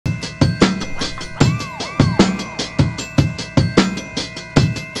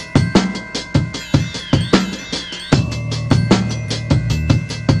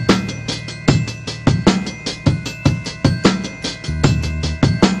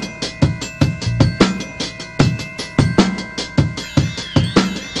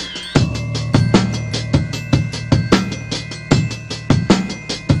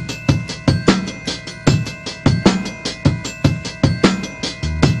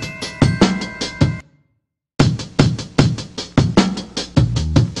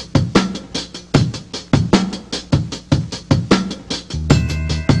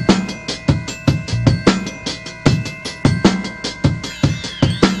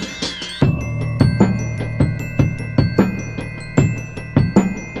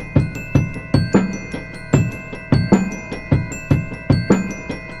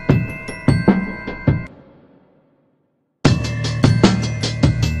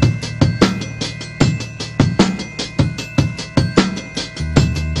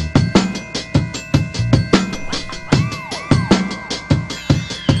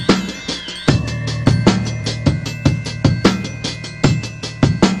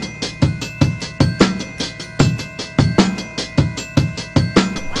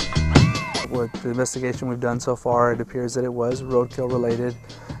the investigation we've done so far, it appears that it was roadkill related.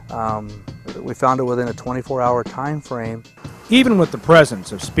 We found it within a 24-hour time frame. Even with the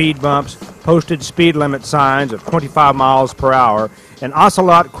presence of speed bumps, posted speed limit signs of 25 miles per hour, and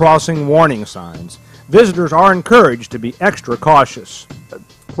ocelot crossing warning signs, visitors are encouraged to be extra cautious.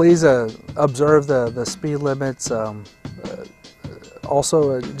 Please observe the speed limits.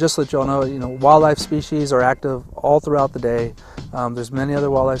 Also, just to let you all know, wildlife species are active all throughout the day. There's many other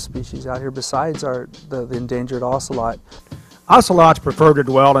wildlife species out here besides the endangered ocelot. Ocelots prefer to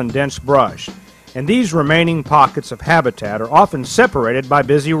dwell in dense brush, and these remaining pockets of habitat are often separated by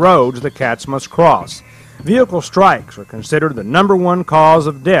busy roads the cats must cross. Vehicle strikes are considered the #1 cause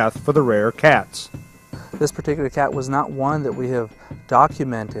of death for the rare cats. This particular cat was not one that we have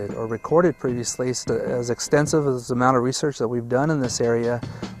documented or recorded previously. So as extensive as the amount of research that we've done in this area,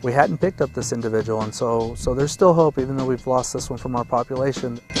 we hadn't picked up this individual, and so there's still hope even though we've lost this one from our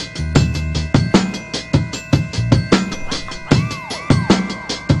population.